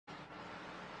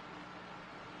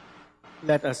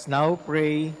Let us now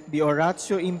pray the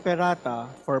Oratio Imperata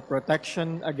for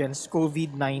protection against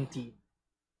COVID-19.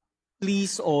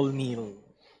 Please all kneel.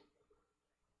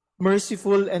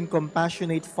 Merciful and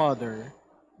compassionate Father,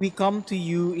 we come to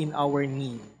you in our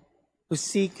need to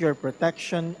seek your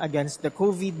protection against the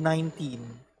COVID-19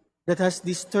 that has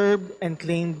disturbed and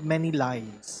claimed many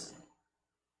lives.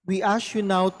 We ask you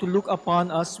now to look upon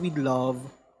us with love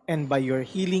and by your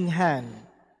healing hand,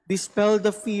 dispel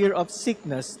the fear of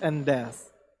sickness and death,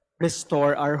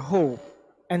 restore our hope,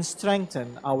 and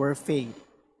strengthen our faith.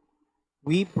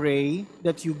 We pray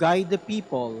that you guide the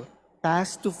people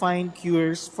tasked to find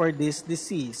cures for this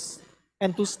disease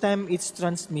and to stem its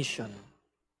transmission.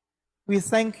 We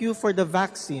thank you for the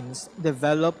vaccines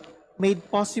developed,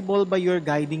 made possible by your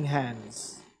guiding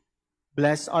hands.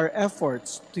 Bless our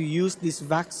efforts to use these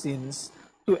vaccines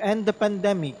to end the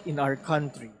pandemic in our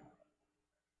country.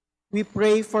 We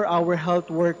pray for our health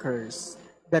workers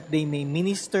that they may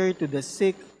minister to the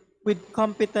sick with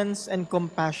competence and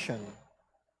compassion.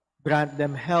 Grant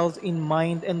them health in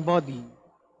mind and body,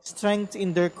 strength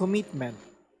in their commitment,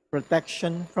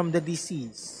 protection from the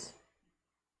disease.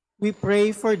 We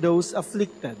pray for those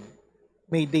afflicted.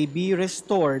 May they be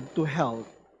restored to health.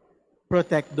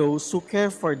 Protect those who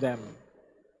care for them.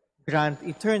 Grant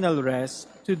eternal rest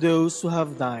to those who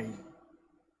have died.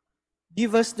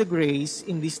 Give us the grace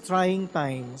in these trying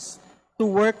times to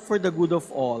work for the good of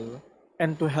all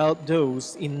and to help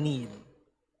those in need.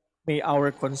 May our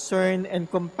concern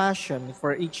and compassion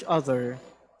for each other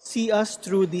see us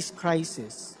through this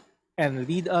crisis and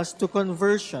lead us to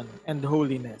conversion and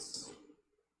holiness.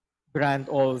 Grant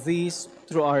all this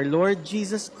through our Lord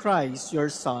Jesus Christ, your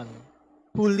Son,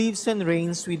 who lives and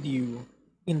reigns with you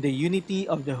in the unity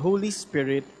of the Holy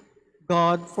Spirit,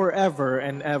 God forever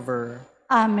and ever.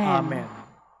 Amen. Amen.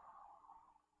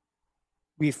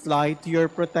 We fly to your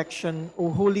protection, O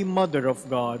Holy Mother of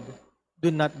God.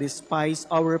 Do not despise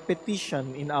our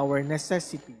petition in our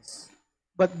necessities,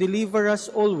 but deliver us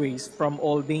always from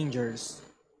all dangers,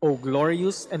 O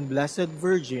glorious and blessed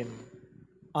Virgin.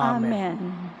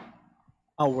 Amen.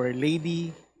 Our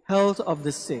Lady, health of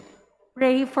the sick,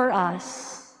 Pray for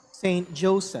us. Saint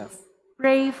Joseph,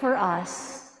 Pray for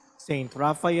us. Saint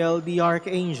Raphael the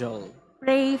Archangel,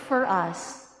 Pray for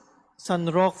us. San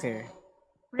Roque,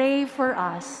 Pray for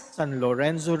us. San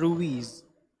Lorenzo Ruiz,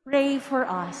 Pray for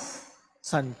us.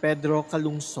 San Pedro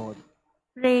Calungsod.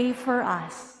 Pray for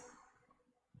us.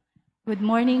 Good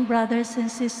morning, brothers and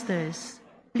sisters.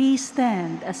 Please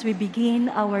stand as we begin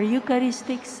our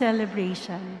Eucharistic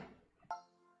celebration.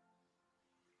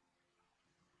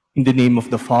 In the name of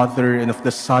the Father, and of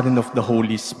the Son, and of the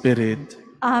Holy Spirit.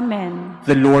 Amen.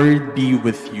 The Lord be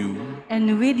with you.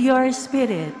 And with your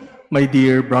spirit. My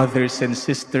dear brothers and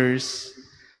sisters,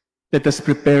 let us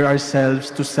prepare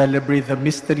ourselves to celebrate the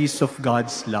mysteries of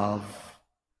God's love.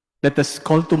 Let us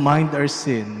call to mind our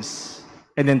sins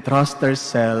and entrust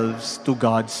ourselves to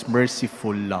God's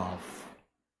merciful love.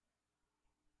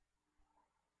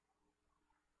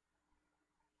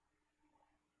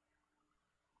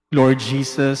 Lord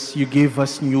Jesus, you give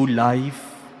us new life.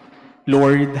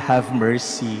 Lord, have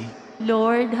mercy.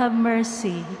 Lord, have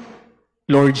mercy.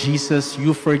 Lord Jesus,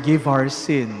 you forgive our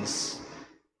sins.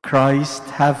 Christ,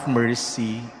 have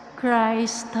mercy.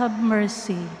 Christ, have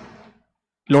mercy.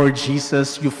 Lord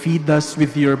Jesus, you feed us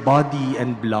with your body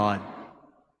and blood.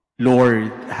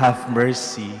 Lord, have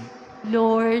mercy.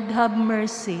 Lord, have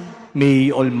mercy.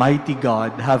 May Almighty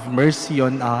God have mercy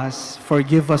on us,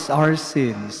 forgive us our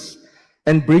sins,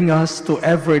 and bring us to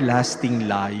everlasting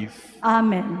life.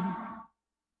 Amen.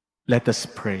 Let us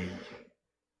pray.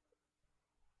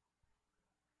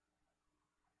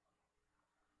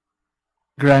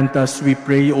 Grant us, we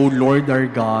pray, O Lord our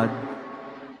God,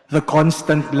 the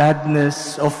constant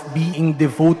gladness of being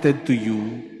devoted to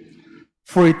you,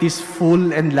 for it is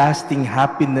full and lasting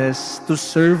happiness to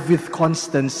serve with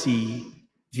constancy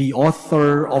the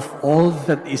author of all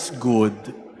that is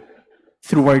good,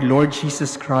 through our Lord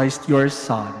Jesus Christ, your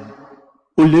Son,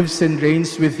 who lives and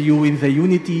reigns with you in the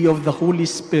unity of the Holy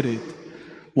Spirit,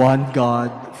 one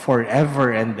God,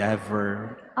 forever and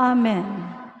ever. Amen.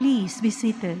 Please be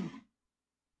seated.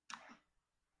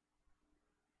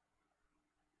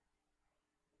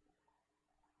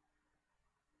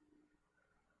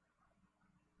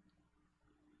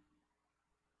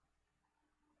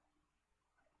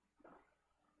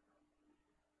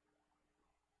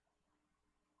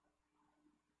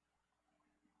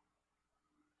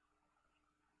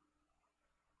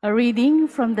 A reading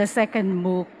from the second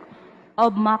book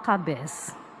of Maccabees.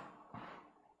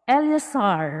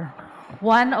 Eleazar,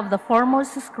 one of the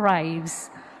foremost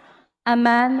scribes, a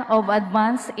man of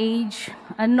advanced age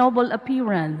and noble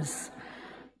appearance,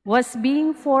 was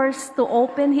being forced to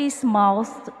open his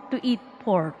mouth to eat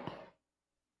pork,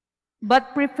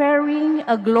 but preferring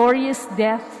a glorious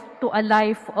death to a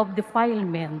life of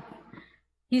defilement,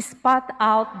 he spat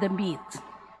out the meat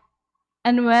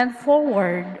and went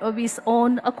forward of his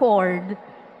own accord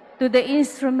to the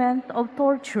instrument of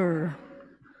torture,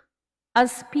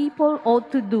 as people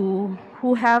ought to do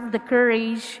who have the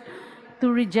courage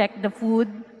to reject the food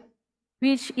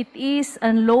which it is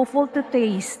unlawful to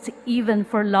taste even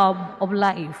for love of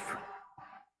life.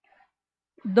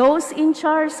 Those in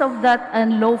charge of that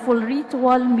unlawful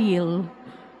ritual meal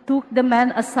took the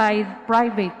man aside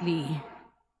privately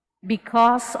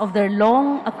because of their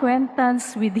long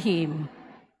acquaintance with him,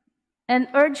 and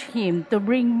urged him to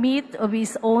bring meat of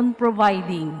his own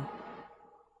providing,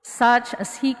 such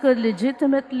as he could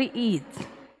legitimately eat,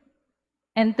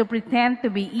 and to pretend to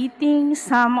be eating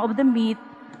some of the meat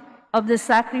of the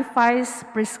sacrifice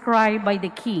prescribed by the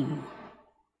king.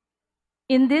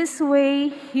 In this way,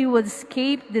 he would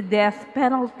escape the death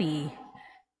penalty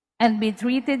and be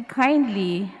treated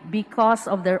kindly because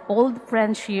of their old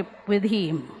friendship with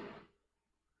him.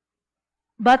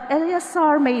 But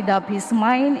Eleazar made up his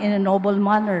mind in a noble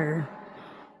manner,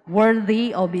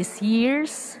 worthy of his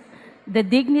years, the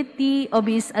dignity of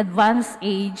his advanced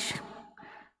age,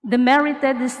 the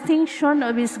merited distinction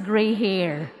of his gray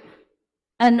hair,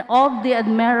 and of the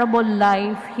admirable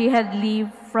life he had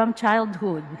lived from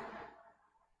childhood.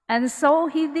 And so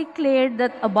he declared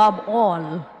that above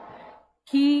all,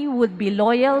 he would be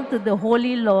loyal to the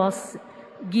holy laws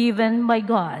given by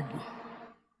God.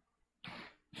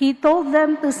 He told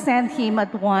them to send him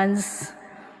at once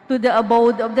to the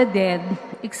abode of the dead,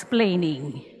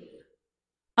 explaining,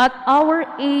 "At our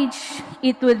age,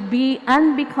 it would be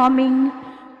unbecoming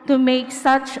to make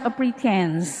such a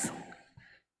pretense.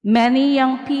 Many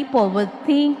young people would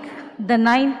think the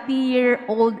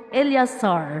 90-year-old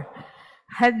Eleazar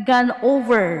had gone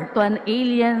over to an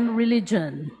alien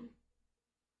religion.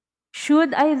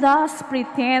 Should I thus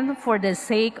pretend for the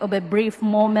sake of a brief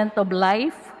moment of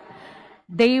life,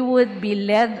 they would be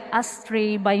led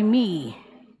astray by me,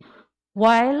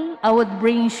 while I would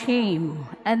bring shame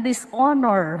and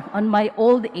dishonor on my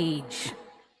old age.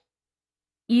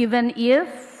 Even if,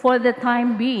 for the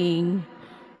time being,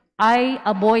 I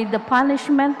avoid the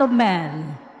punishment of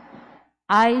man,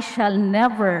 I shall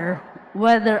never,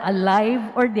 whether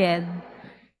alive or dead,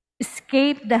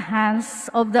 escape the hands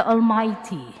of the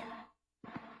Almighty.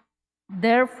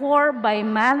 Therefore, by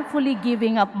manfully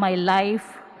giving up my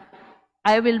life,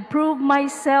 I will prove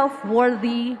myself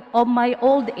worthy of my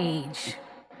old age,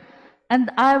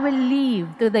 and I will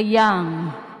leave to the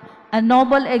young a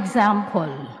noble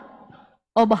example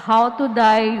of how to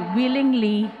die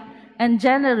willingly and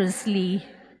generously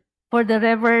for the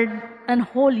revered and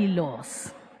holy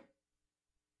laws."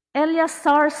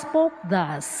 Eleazar spoke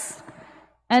thus,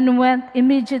 and went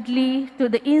immediately to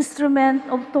the instrument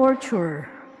of torture.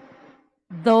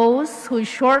 Those who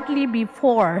shortly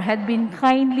before had been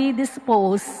kindly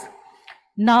disposed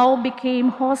now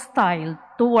became hostile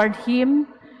toward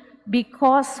him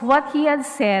because what he had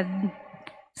said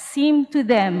seemed to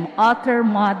them utter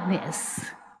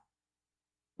madness.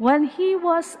 When he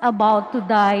was about to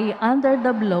die under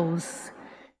the blows,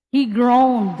 he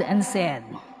groaned and said,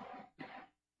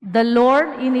 "The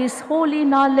Lord in his holy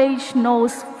knowledge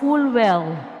knows full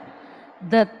well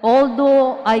that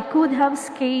although I could have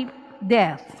escaped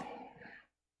death,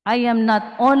 I am not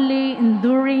only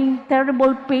enduring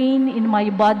terrible pain in my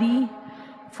body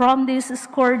from this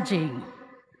scourging,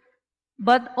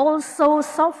 but also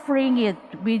suffering it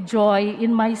with joy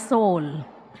in my soul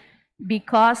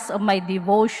because of my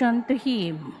devotion to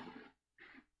him."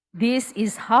 This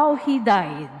is how he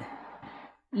died,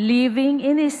 leaving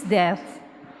in his death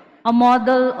a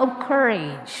model of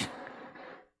courage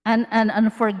and an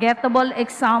unforgettable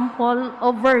example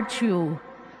of virtue,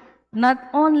 not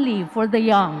only for the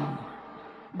young,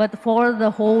 but for the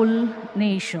whole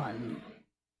nation.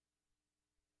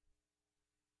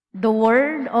 The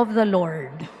word of the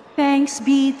Lord. Thanks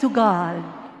be to God.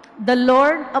 The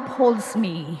Lord upholds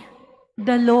me.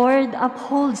 The Lord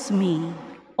upholds me.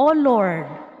 O Lord,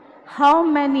 how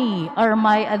many are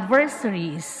my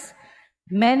adversaries?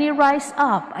 Many rise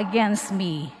up against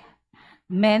me.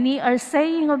 Many are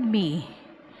saying of me,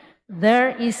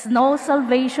 "There is no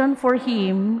salvation for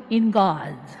him in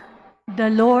God."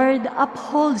 The Lord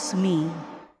upholds me.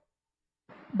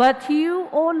 But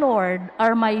you, O Lord,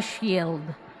 are my shield,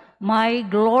 my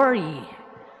glory.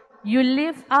 You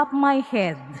lift up my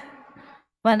head.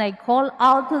 When I call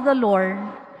out to the Lord,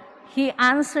 he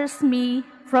answers me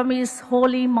from his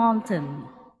holy mountain.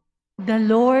 The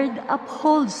Lord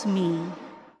upholds me.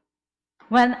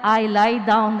 When I lie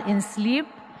down in sleep,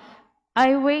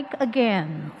 I wake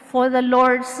again, for the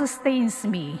Lord sustains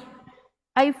me.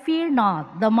 I fear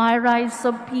not the myriads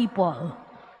of people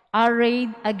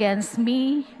arrayed against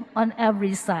me on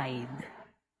every side.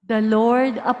 The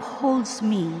Lord upholds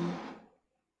me.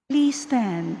 Please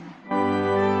stand.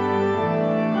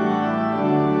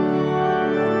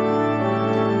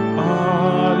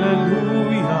 Alleluia,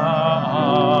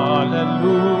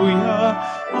 alleluia,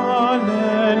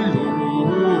 alleluia.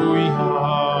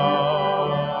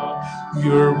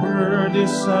 Your word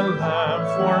is a lamp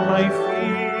for my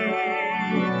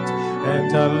feet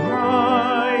and a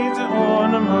light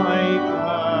on my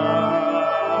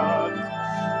path.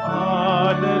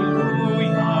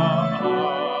 Alleluia,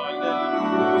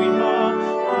 alleluia,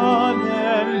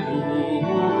 alleluia.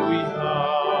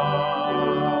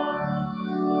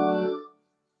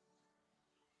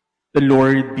 The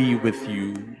Lord be with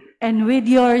you. And with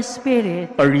your spirit,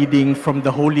 A reading from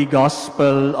the Holy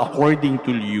Gospel according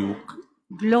to Luke.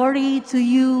 glory to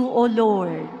you, O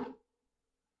Lord.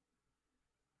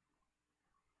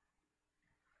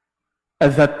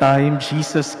 At that time,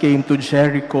 Jesus came to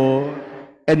Jericho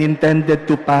and intended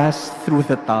to pass through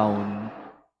the town.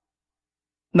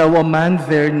 Now a man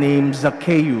there named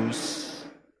Zacchaeus,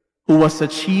 who was a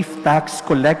chief tax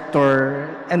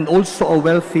collector and also a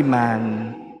wealthy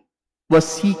man, was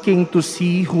seeking to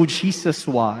see who Jesus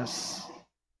was,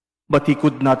 but he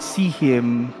could not see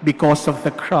him because of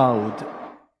the crowd,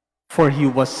 for he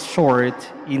was short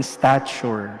in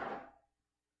stature.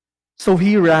 So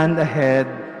he ran ahead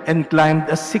and climbed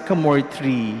a sycamore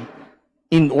tree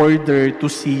in order to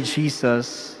see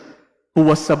Jesus, who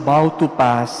was about to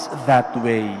pass that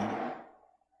way.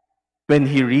 When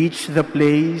he reached the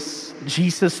place,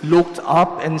 Jesus looked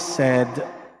up and said,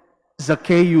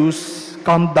 "Zacchaeus,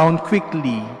 come down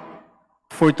quickly,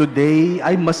 for today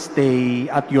I must stay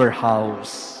at your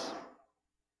house."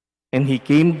 And he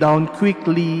came down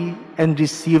quickly and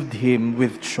received him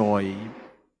with joy.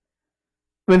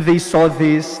 When they saw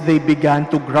this, they began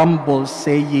to grumble,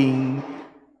 saying,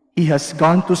 "He has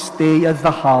gone to stay at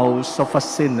the house of a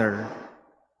sinner."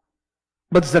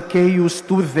 But Zacchaeus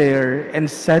stood there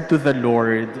and said to the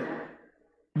Lord,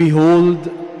 "Behold,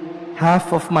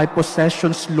 half of my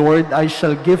possessions, Lord, I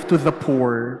shall give to the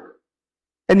poor.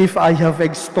 And if I have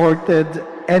extorted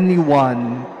anything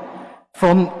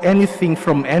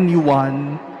from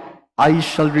anyone, I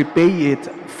shall repay it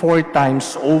 4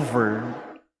 times over."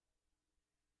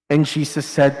 And Jesus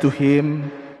said to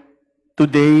him,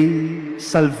 "Today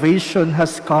salvation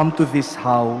has come to this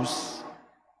house,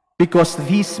 because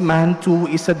this man too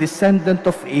is a descendant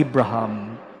of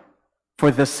Abraham.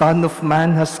 For the Son of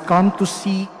Man has come to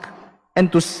seek and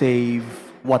to save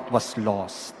what was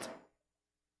lost."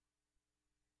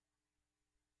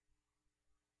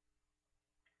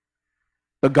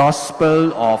 The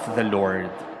Gospel of the Lord.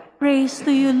 Praise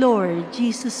to you, Lord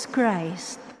Jesus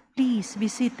Christ. Please be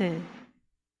seated.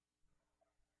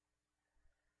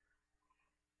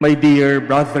 My dear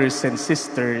brothers and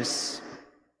sisters,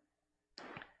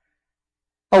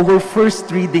 our first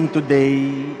reading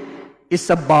today is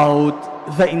about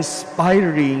the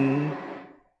inspiring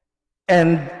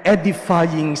and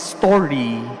edifying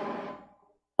story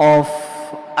of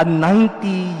a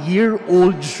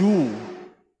 90-year-old Jew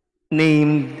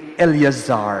named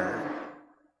Eleazar.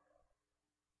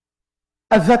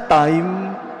 At that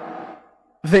time,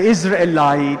 the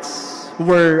Israelites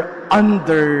were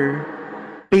under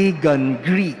pagan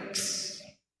Greeks.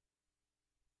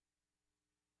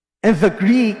 And the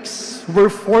Greeks were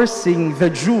forcing the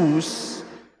Jews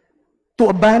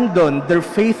to abandon their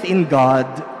faith in God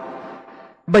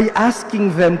by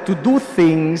asking them to do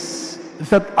things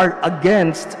that are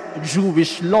against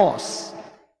Jewish laws,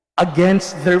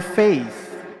 against their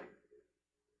faith.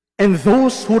 And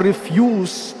those who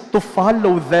refuse to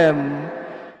follow them,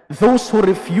 those who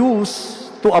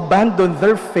refuse to abandon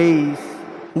their faith,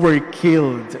 were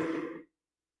killed.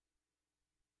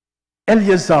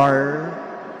 Eleazar,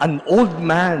 an old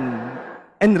man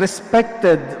and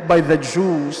respected by the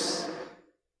Jews,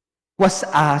 was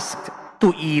asked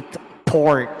to eat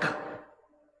pork,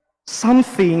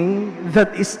 something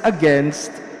that is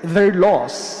against their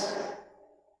laws.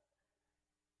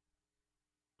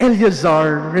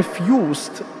 Eleazar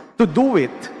refused to do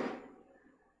it.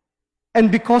 And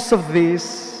because of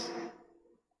this,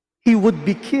 he would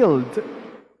be killed.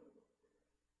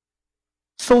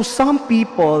 So some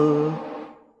people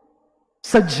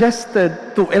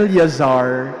suggested to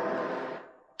Eleazar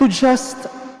to just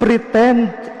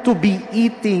pretend to be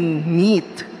eating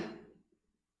meat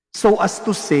so as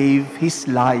to save his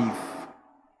life.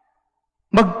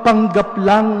 Magpanggap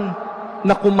lang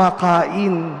na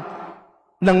kumakain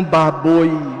ng baboy.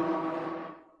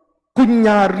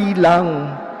 Kunyari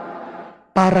lang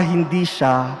para hindi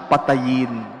siya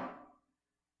patayin.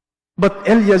 But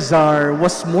Eleazar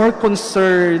was more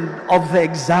concerned of the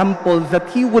example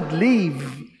that he would leave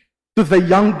to the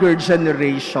younger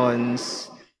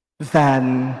generations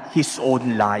than his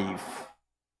own life.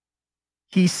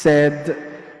 He said,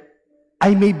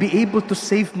 I may be able to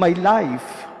save my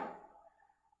life,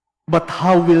 but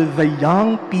how will the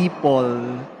young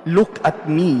people look at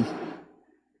me?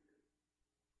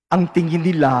 Ang tingin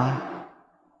nila,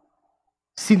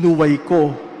 sinuway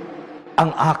ko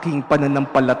ang aking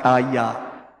pananampalataya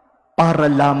para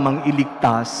lamang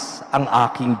iligtas ang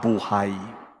aking buhay.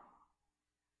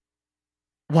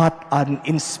 What an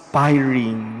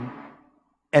inspiring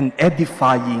and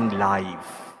edifying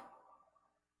life.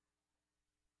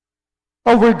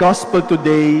 Our gospel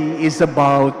today is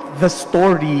about the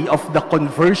story of the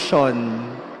conversion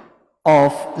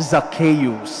of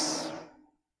Zacchaeus.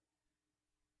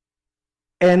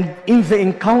 And in the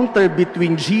encounter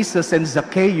between Jesus and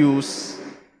Zacchaeus,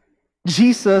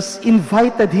 Jesus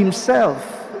invited himself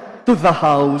to the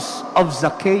house of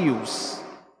Zacchaeus.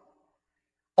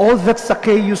 All that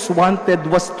Zacchaeus wanted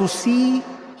was to see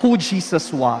who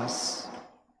Jesus was.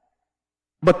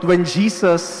 But when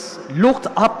Jesus looked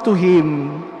up to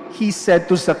him, he said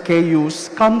to Zacchaeus,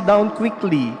 "Come down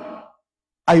quickly.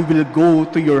 I will go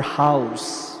to your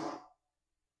house."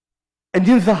 And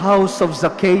in the house of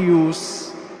Zacchaeus,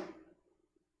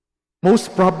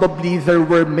 most probably there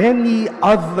were many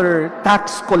other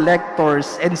tax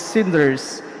collectors and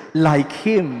sinners like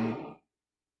him.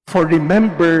 For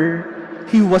remember,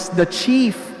 he was the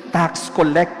chief tax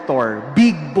collector.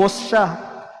 Big boss siya.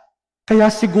 Kaya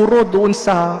siguro doon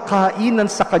sa kainan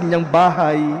sa kanyang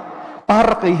bahay,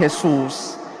 para kay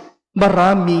Jesus,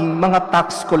 maraming mga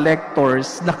tax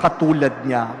collectors na katulad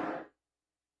niya.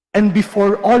 And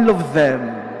before all of them,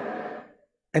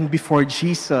 and before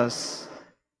Jesus,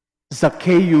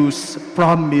 Zacchaeus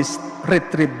promised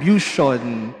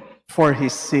retribution for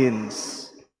his sins.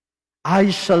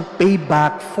 I shall pay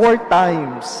back 4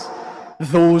 times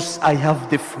those I have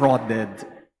defrauded.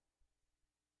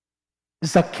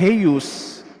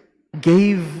 Zacchaeus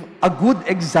gave a good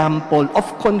example of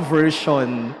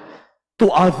conversion to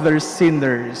other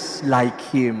sinners like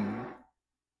him.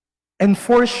 And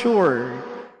for sure,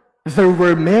 there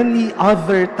were many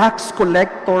other tax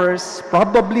collectors,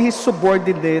 probably his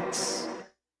subordinates,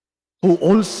 who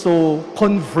also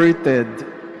converted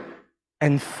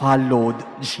and followed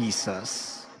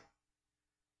Jesus.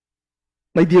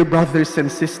 My dear brothers and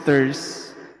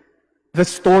sisters, the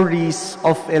stories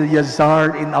of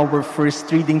Eleazar in our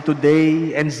first reading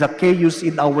today and Zacchaeus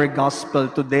in our gospel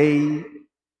today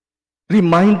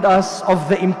remind us of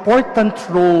the important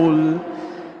role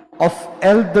of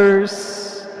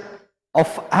elders, of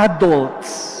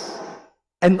adults,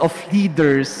 and of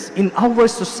leaders in our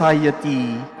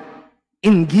society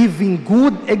in giving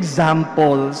good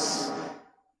examples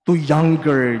to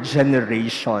younger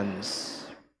generations.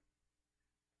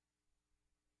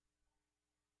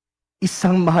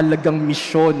 Isang mahalagang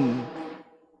misyon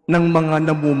ng mga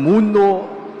namumuno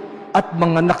at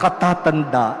mga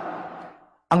nakatatanda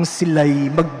ang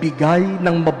sila'y magbigay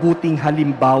ng mabuting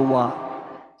halimbawa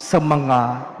sa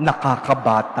mga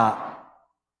nakakabata.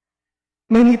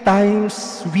 Many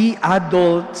times, we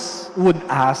adults would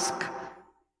ask,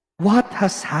 what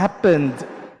has happened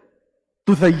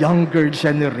to the younger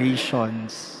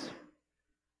generations?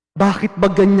 Bakit ba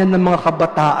ganyan ng mga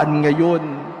kabataan ngayon?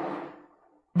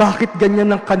 Bakit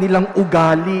ganyan ang kanilang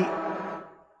ugali?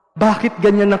 Bakit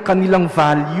ganyan ang kanilang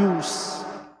values?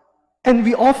 And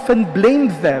we often blame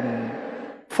them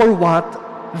for what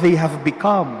they have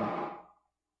become.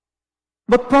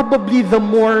 But probably the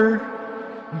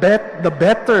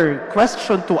better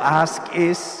question to ask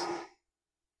is,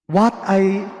 what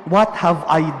have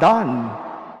I done?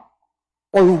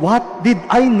 Or what did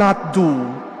I not do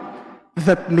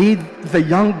that made the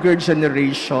younger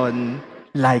generation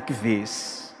like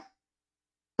this?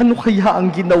 Ano kaya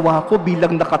ang ginawa ko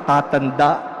bilang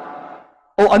nakatatanda?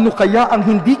 O ano kaya ang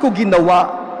hindi ko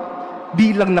ginawa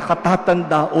bilang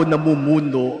nakatatanda o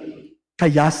namumuno,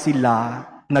 kaya sila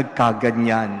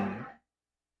nagkaganyan?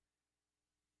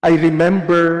 I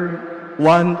remember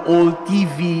one old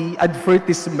TV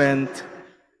advertisement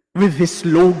with this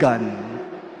slogan,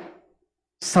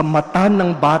 sa mata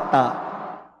ng bata,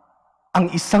 ang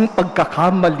isang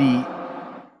pagkakamali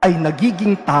ay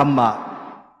nagiging tama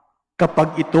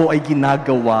kapag ito ay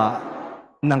ginagawa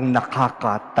ng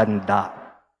nakakatanda.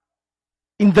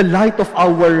 In the light of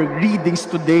our readings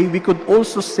today, we could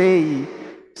also say,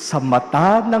 sa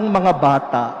mata ng mga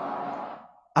bata,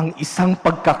 Ang isang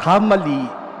pagkakamali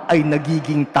ay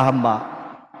nagiging tama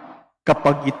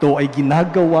kapag ito ay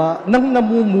ginagawa ng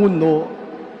namumuno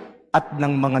at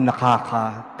ng mga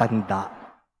nakakatanda.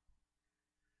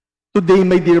 Today,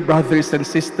 my dear brothers and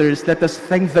sisters, let us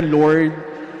thank the Lord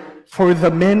for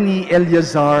the many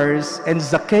Eleazars and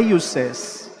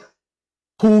Zacchaeuses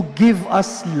who give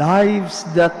us lives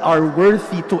that are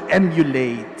worthy to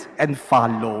emulate and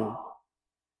follow.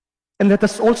 And let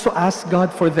us also ask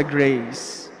God for the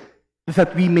grace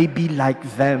that we may be like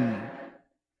them.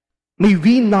 May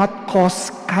we not cause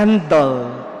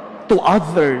scandal to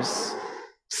others,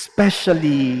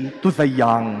 especially to the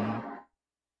young.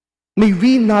 May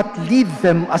we not lead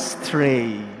them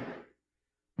astray,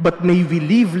 but may we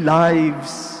live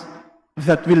lives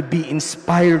that will be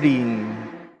inspiring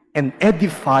and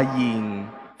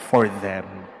edifying for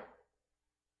them.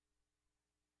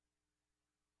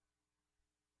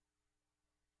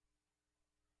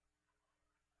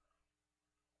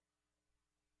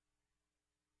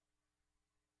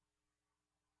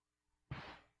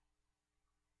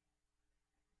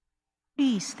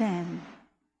 Please stand.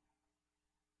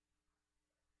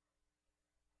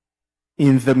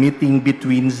 In the meeting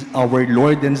between our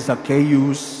Lord and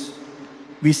Zacchaeus,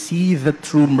 we see that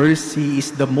true mercy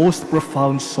is the most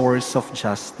profound source of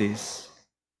justice.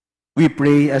 We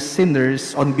pray as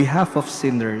sinners on behalf of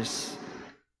sinners,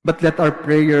 but let our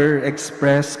prayer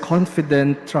express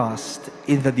confident trust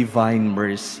in the divine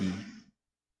mercy.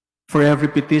 For every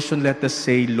petition, let us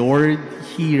say, Lord,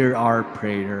 hear our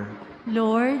prayer.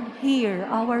 Lord, hear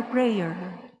our prayer.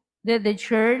 That the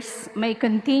Church may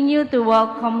continue to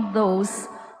welcome those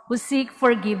who seek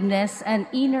forgiveness and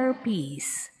inner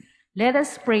peace. Let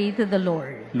us pray to the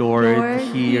Lord. Lord,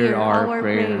 hear our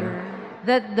prayer.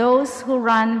 That those who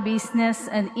run business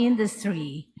and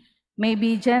industry may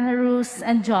be generous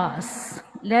and just.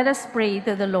 Let us pray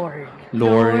to the Lord.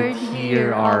 Lord,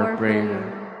 hear our prayer.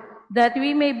 That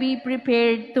we may be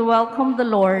prepared to welcome the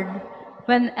Lord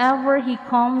whenever He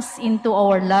comes into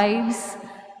our lives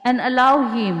and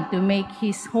allow Him to make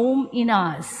His home in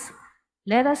us.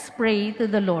 Let us pray to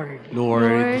the Lord.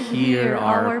 Lord, hear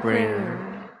our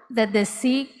prayer. That the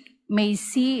sick may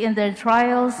see in their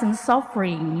trials and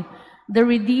suffering the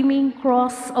redeeming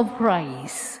cross of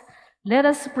Christ. Let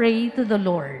us pray to the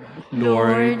Lord.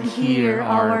 Lord, hear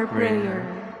our prayer.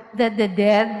 That the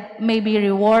dead may be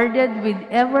rewarded with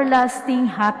everlasting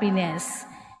happiness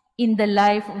in the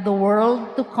life of the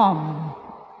world to come.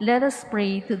 Let us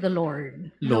pray to the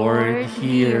Lord. Lord,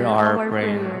 hear our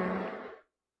prayer.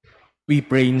 We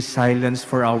pray in silence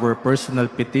for our personal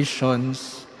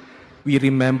petitions. We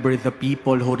remember the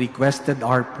people who requested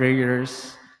our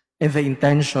prayers and the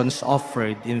intentions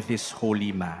offered in this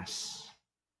Holy Mass.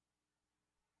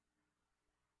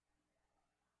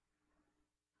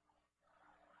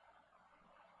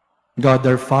 God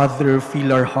our Father,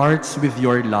 fill our hearts with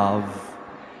your love.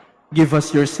 Give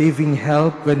us your saving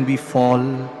help when we fall,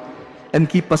 and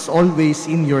keep us always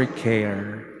in your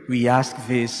care. We ask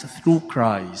this through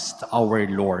Christ our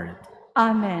Lord.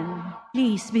 Amen.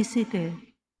 Please be seated.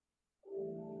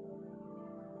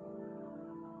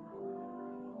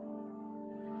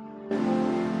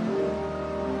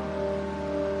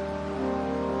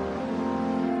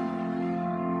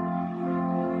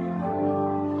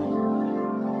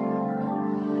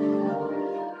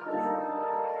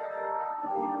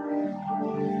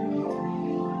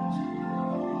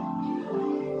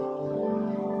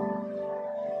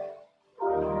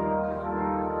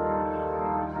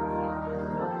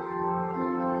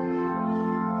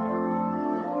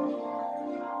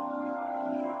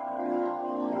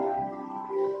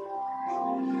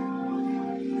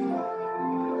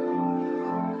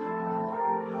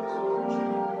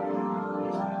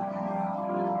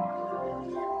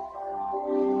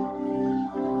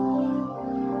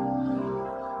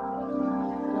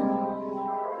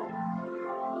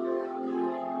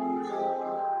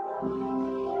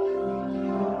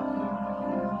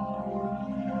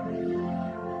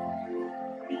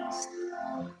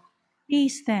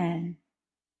 Please stand.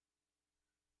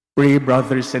 Pray,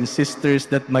 brothers and sisters,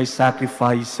 that my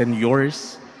sacrifice and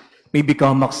yours may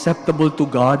become acceptable to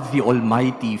God, the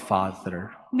Almighty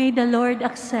Father. May the Lord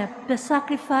accept the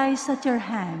sacrifice at your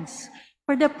hands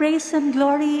for the praise and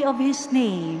glory of his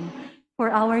name,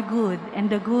 for our good and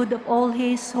the good of all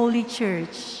his holy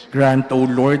church. Grant, O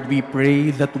Lord, we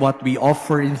pray, that what we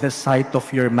offer in the sight of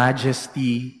your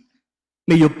majesty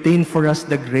may obtain for us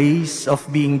the grace of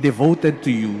being devoted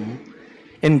to you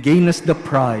and gain us the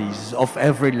prize of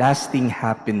everlasting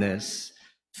happiness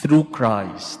through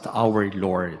Christ our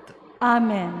Lord.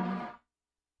 Amen.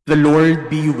 The Lord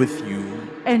be with you.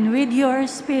 and with your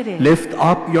spirit. Lift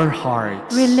up your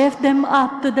hearts. We lift them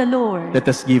up to the Lord. Let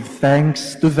us give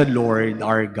thanks to the Lord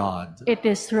our God. It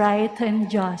is right and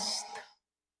just.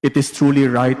 It is truly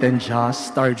right and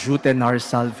just, our duty and our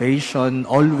salvation,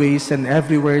 always and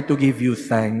everywhere to give you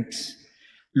thanks.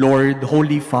 Lord,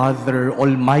 Holy Father,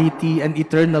 Almighty and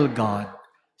Eternal God,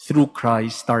 through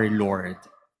Christ our Lord.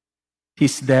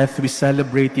 His death we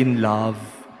celebrate in love.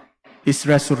 His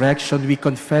resurrection we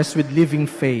confess with living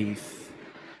faith.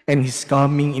 And His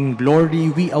coming in glory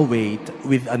we await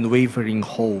with unwavering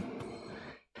hope.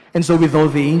 And so with all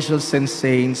the angels and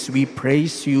saints, we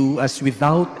praise you as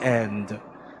without end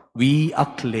we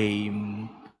acclaim.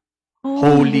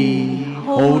 Holy,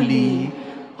 holy,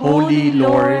 holy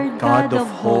Lord God of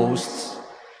hosts,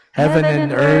 heaven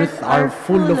and earth are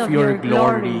full of your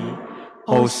glory.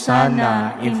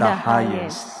 Hosanna in the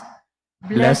highest.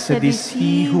 Blessed is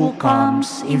he who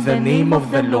comes in the name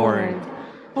of the Lord.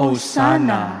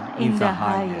 Hosanna in the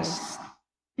highest.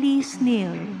 Please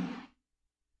kneel.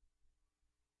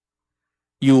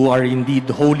 You are indeed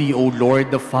holy, O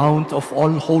Lord, the fount of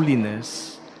all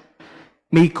holiness.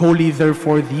 Make holy,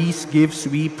 therefore, these gifts,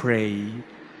 we pray,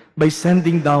 by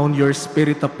sending down your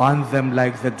Spirit upon them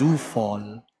like the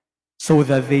dewfall, so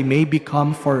that they may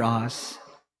become for us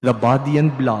the body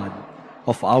and blood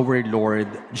of our Lord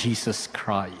Jesus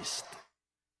Christ.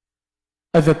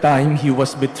 At the time he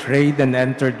was betrayed and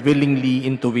entered willingly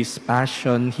into his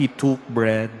passion, he took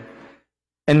bread,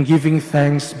 and giving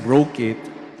thanks, broke it,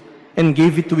 and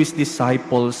gave it to his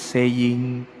disciples,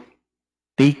 saying,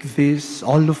 "Take this,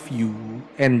 all of you,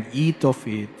 and eat of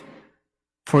it,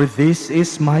 for this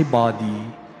is my body,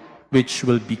 which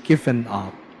will be given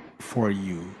up for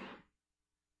you."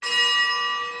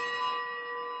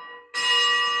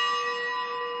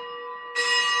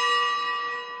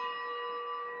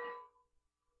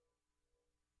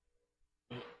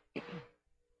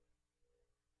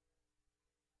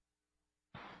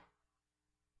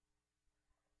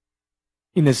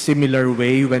 In a similar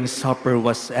way, when supper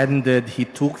was ended, he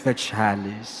took the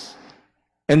chalice,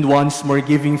 and once more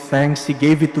giving thanks, he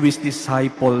gave it to his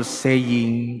disciples,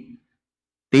 saying,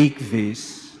 "Take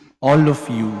this, all of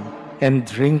you, and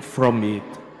drink from it,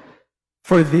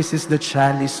 for this is the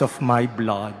chalice of my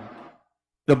blood,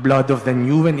 the blood of the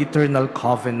new and eternal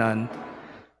covenant,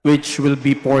 which will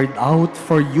be poured out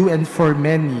for you and for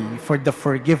many for the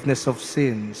forgiveness of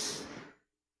sins.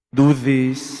 Do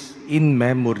this in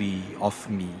memory of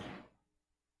me."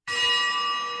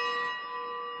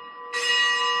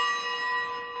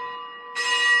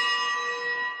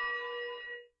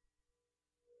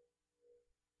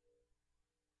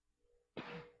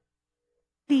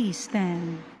 Please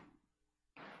stand.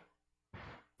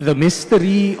 The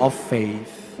mystery of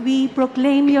faith. We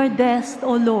proclaim your death,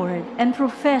 O Lord, and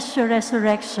profess your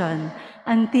resurrection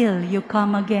until you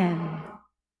come again.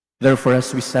 Therefore, as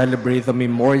we celebrate the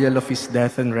memorial of his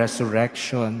death and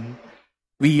resurrection,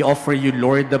 we offer you,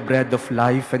 Lord, the bread of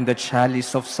life and the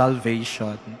chalice of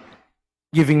salvation,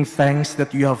 giving thanks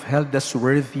that you have held us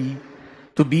worthy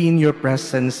to be in your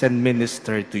presence and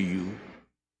minister to you.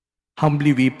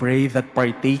 Humbly we pray that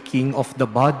partaking of the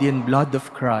body and blood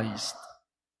of Christ,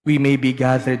 we may be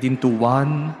gathered into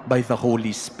one by the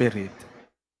Holy Spirit.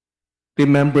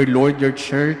 Remember, Lord, your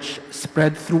church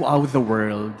spread throughout the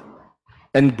world,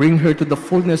 and bring her to the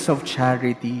fullness of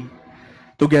charity,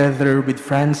 together with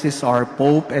Francis our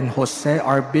Pope and Jose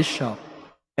our Bishop,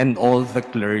 and all the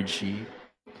clergy.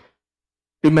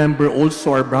 Remember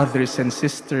also our brothers and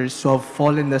sisters who have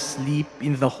fallen asleep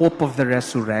in the hope of the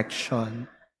resurrection,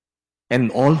 and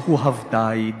all who have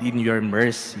died in your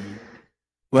mercy.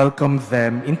 Welcome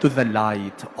them into the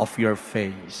light of your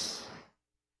face.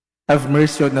 Have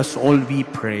mercy on us all, we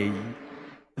pray,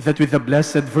 that with the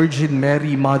Blessed Virgin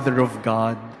Mary, Mother of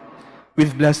God,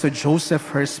 with Blessed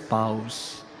Joseph, her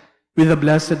spouse, with the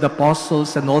blessed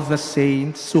apostles and all the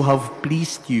saints who have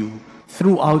pleased you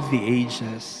throughout the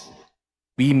ages,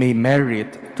 we may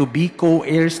merit to be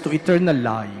co-heirs to eternal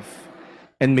life,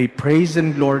 and may praise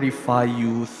and glorify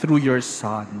you through your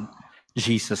Son,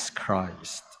 Jesus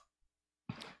Christ.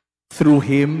 Through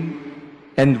him,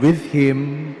 and with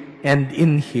him, and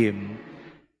in him,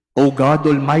 O God,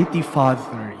 Almighty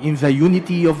Father, in the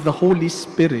unity of the Holy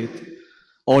Spirit,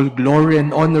 all glory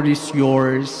and honor is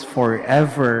yours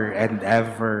forever and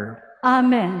ever.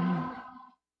 Amen.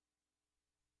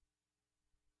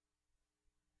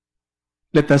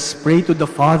 Let us pray to the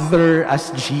Father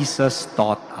as Jesus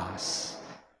taught us.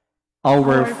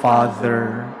 Our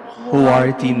Father, who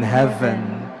art in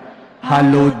heaven,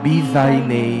 hallowed be thy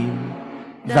name.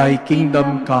 Thy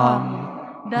kingdom come.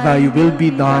 Thy will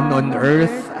be done on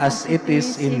earth as it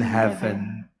is in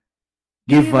heaven.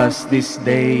 Give us this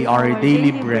day our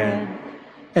daily bread,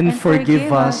 and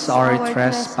forgive us our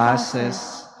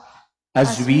trespasses,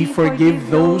 as we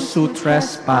forgive those who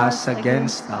trespass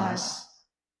against us.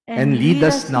 And lead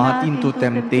us not into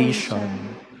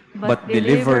temptation, but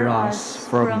deliver us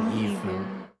from evil.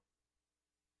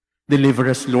 Deliver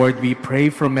us, Lord, we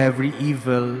pray, from every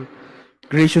evil.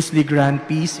 Graciously grant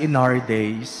peace in our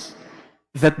days,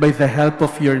 that by the help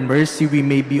of your mercy we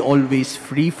may be always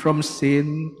free from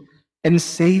sin and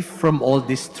safe from all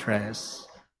distress,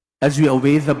 as we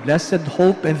await the blessed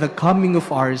hope and the coming of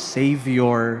our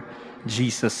Savior,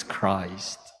 Jesus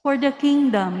Christ. For the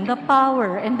kingdom, the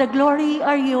power, and the glory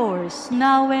are yours,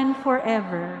 now and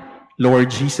forever.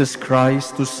 Lord Jesus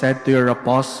Christ, who said to your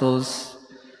apostles,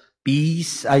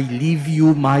 "Peace I leave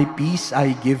you, my peace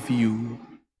I give you,"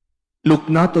 look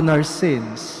not on our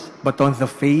sins, but on the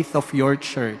faith of your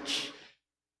Church,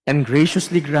 and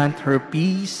graciously grant her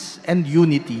peace and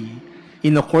unity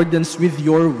in accordance with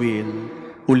your will,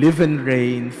 who live and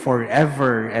reign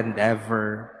forever and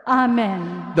ever.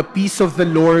 Amen. The peace of the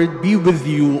Lord be with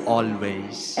you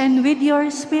always. And with your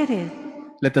spirit.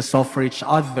 Let us offer each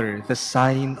other the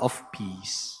sign of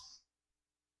peace.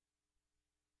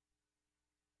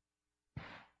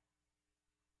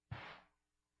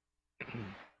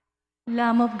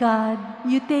 Lamb of God,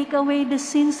 you take away the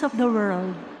sins of the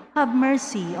world. Have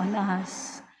mercy on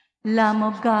us. Lamb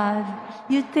of God,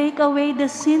 you take away the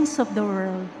sins of the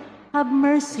world. Have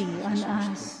mercy on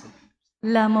us.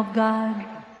 Lamb of God,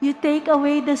 you take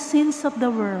away the sins of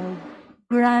the world.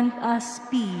 Grant us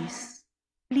peace.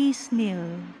 Please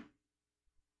kneel.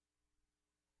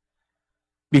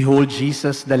 Behold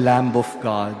Jesus, the Lamb of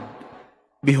God.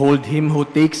 Behold him who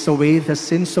takes away the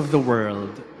sins of the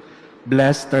world.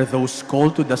 Blessed are those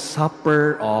called to the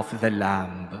supper of the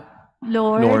Lamb.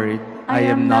 Lord, I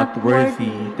am not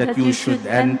worthy that you should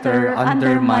enter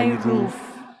under my roof,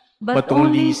 but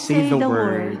only say the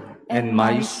word, and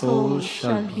my soul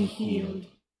shall be healed.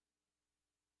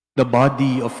 The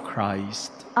body of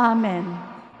Christ. Amen.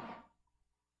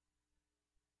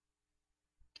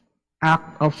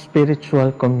 Act of spiritual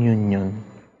communion.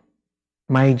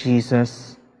 My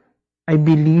Jesus, I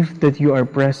believe that you are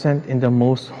present in the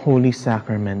most holy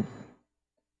sacrament.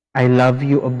 I love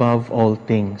you above all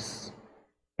things,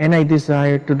 and I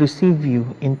desire to receive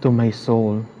you into my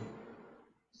soul.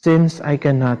 Since I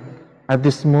cannot at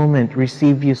this moment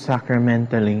receive you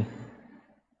sacramentally,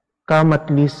 come at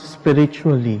least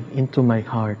spiritually into my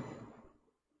heart.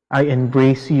 I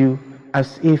embrace you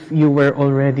as if you were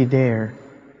already there,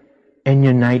 and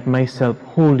unite myself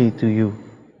wholly to you.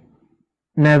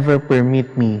 Never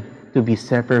permit me to be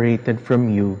separated from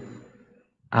you.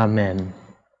 Amen.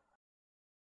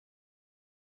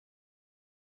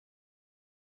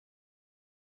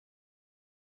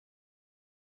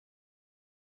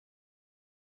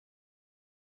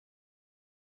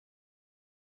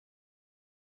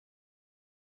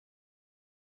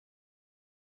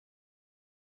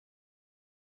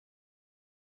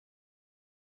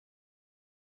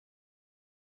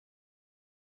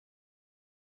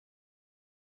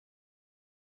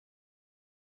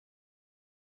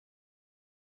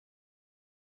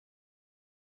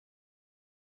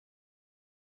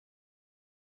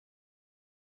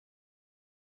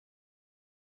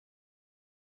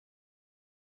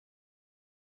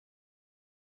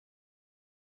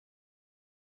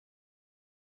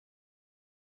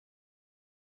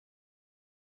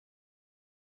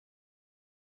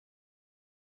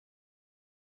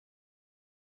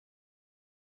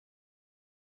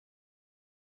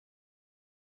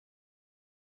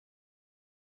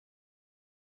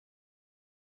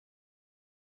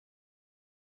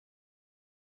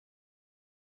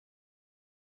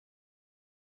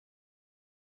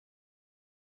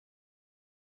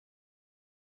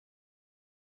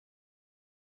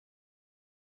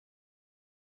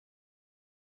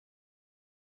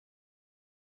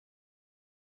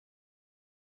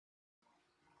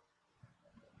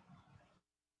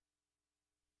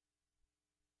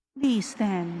 Please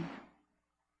stand.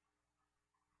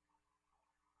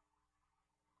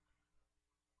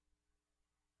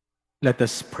 Let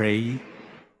us pray.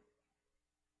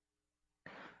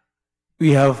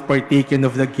 We have partaken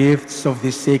of the gifts of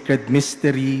this sacred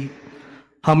mystery,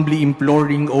 humbly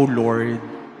imploring, O Lord,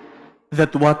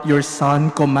 that what your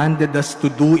Son commanded us to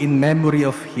do in memory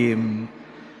of him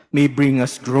may bring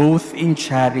us growth in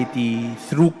charity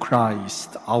through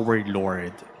Christ our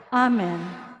Lord. Amen.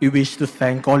 We wish to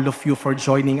thank all of you for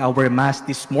joining our Mass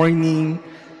this morning,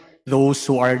 those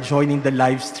who are joining the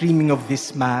live streaming of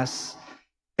this Mass.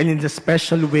 And in a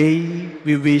special way,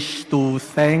 we wish to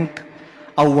thank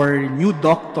our new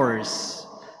doctors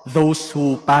those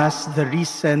who passed the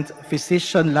recent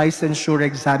physician licensure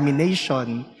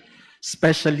examination,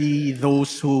 especially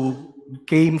those who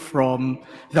came from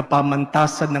the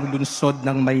pamantasan ng lungsod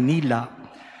ng Maynila.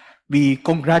 We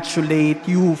congratulate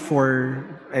you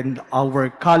and our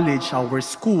college, our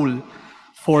school,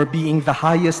 for being the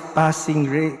highest passing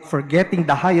rate, for getting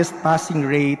the highest passing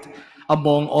rate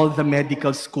among all the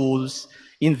medical schools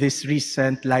in this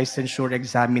recent licensure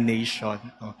examination.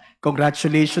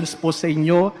 Congratulations po sa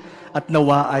inyo at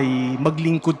nawa ay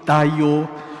maglingkod tayo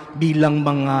bilang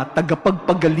mga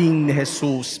tagapagpagaling ni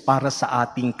Jesus para sa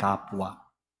ating kapwa.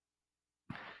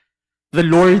 The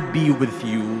Lord be with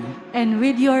you. And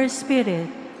with your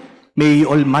spirit. May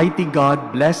Almighty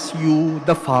God bless you,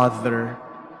 the Father,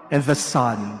 and the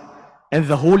Son, and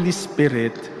the Holy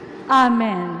Spirit.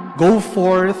 Amen. Go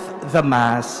forth, the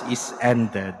Mass is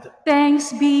ended.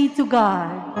 Thanks be to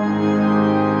God.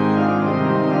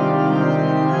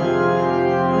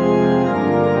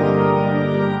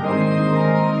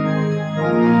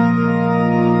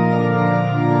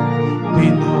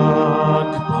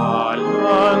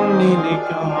 Pinagpalang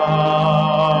niligaw,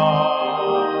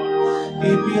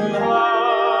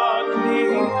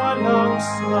 ipinaglingalang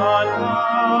sana,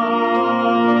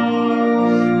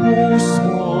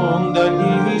 pusong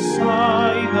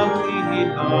dalisay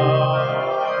naghihina.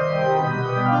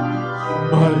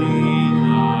 Maria